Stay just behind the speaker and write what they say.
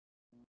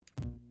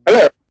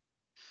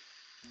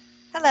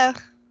Hello.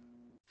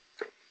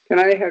 Can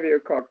I have your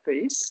card,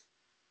 please?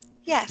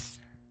 Yes.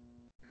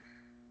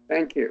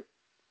 Thank you.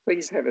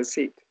 Please have a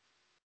seat.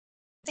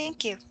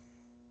 Thank you.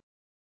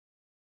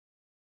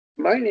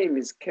 My name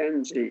is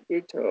Kenji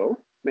Ito.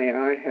 May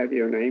I have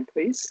your name,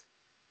 please?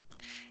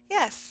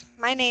 Yes,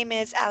 my name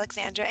is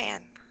Alexandra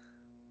Ann.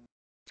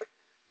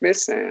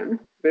 Miss Ann,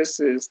 this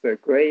is the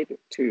grade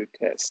 2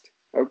 test,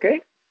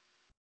 okay?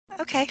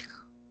 Okay.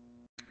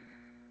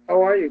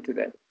 How are you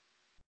today?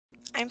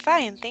 I'm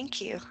fine,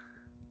 thank you.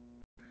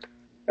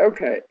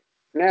 Okay,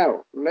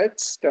 now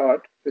let's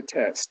start the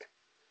test.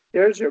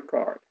 Here's your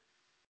card.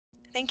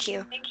 Thank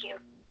you.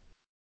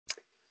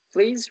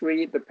 Please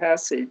read the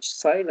passage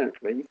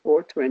silently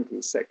for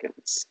 20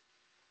 seconds.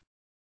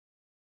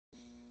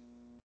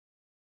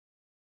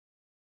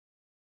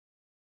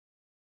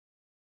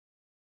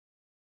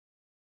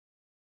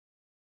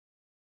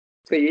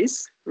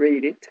 Please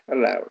read it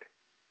aloud.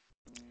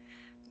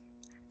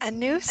 A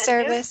new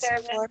service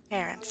for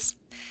parents.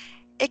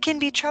 It can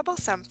be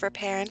troublesome for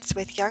parents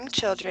with young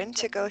children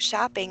to go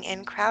shopping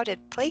in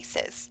crowded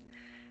places.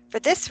 For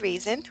this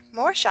reason,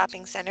 more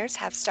shopping centers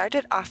have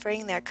started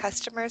offering their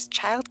customers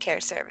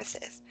childcare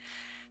services.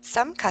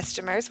 Some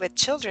customers with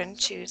children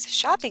choose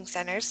shopping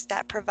centers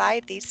that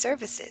provide these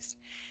services.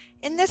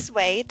 In this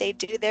way, they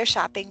do their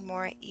shopping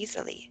more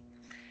easily.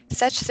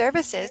 Such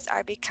services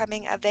are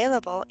becoming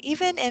available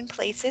even in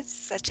places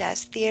such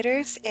as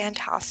theaters and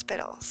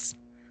hospitals.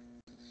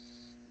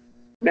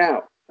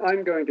 Now,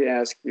 I'm going to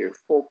ask you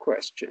 4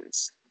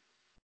 questions.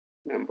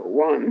 Number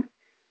 1,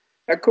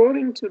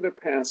 according to the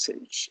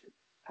passage,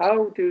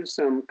 how do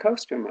some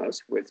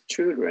customers with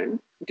children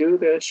do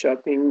their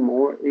shopping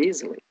more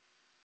easily?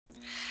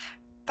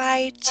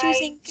 By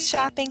choosing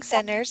shopping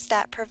centers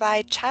that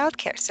provide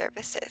childcare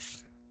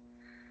services.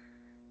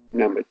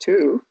 Number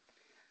 2,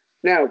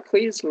 now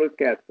please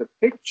look at the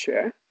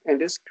picture and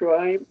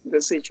describe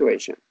the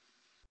situation.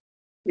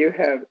 You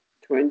have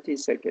 20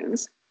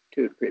 seconds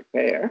to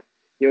prepare.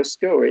 Your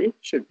story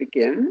should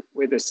begin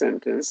with a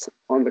sentence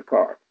on the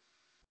card.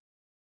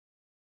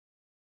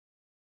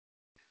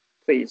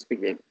 Please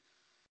begin.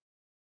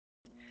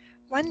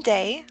 One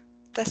day,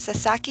 the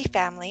Sasaki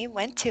family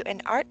went to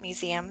an art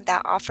museum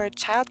that offered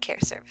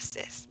childcare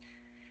services.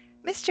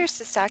 Mr.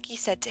 Sasaki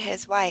said to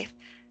his wife,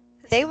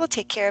 "They will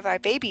take care of our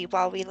baby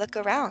while we look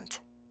around."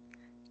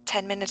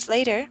 10 minutes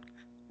later,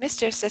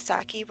 Mr.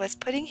 Sasaki was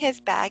putting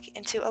his bag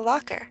into a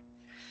locker.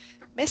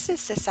 Mrs.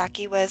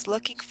 Sasaki was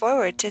looking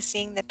forward to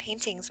seeing the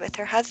paintings with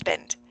her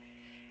husband.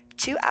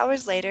 2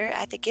 hours later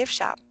at the gift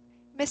shop,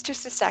 Mr.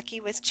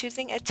 Sasaki was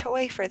choosing a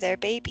toy for their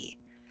baby.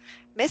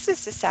 Mrs.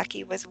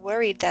 Sasaki was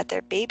worried that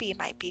their baby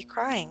might be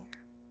crying.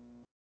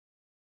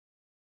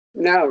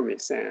 Now,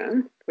 Miss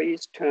Ann,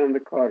 please turn the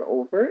card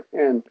over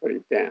and put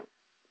it down.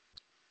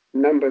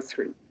 Number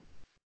 3.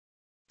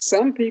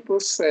 Some people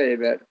say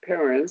that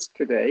parents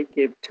today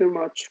give too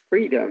much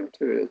freedom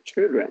to their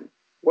children.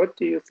 What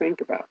do you think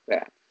about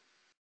that?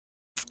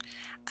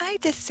 I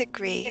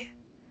disagree.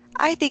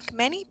 I think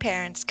many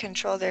parents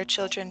control their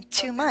children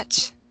too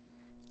much.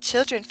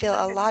 Children feel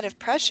a lot of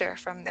pressure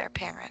from their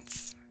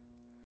parents.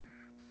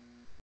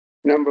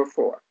 Number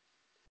 4.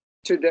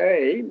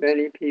 Today,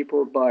 many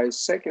people buy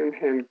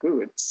second-hand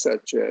goods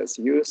such as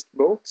used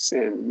books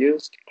and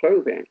used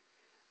clothing.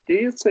 Do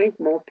you think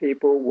more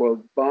people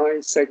will buy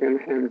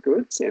second-hand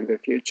goods in the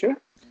future?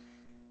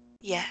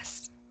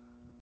 Yes.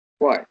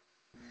 Why?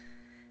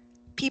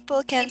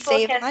 People can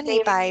save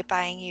money by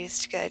buying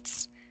used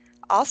goods.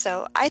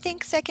 Also, I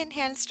think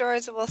second-hand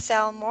stores will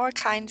sell more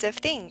kinds of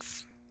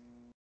things.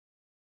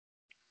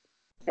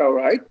 All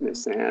right,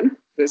 Miss Ann,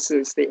 this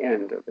is the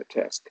end of the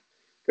test.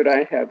 Could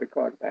I have the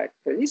card back,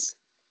 please?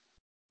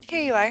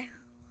 Here you are.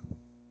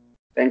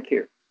 Thank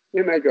you.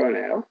 You may go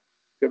now.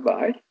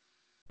 Goodbye.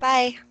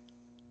 Bye.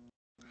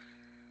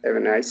 Have a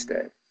nice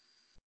day.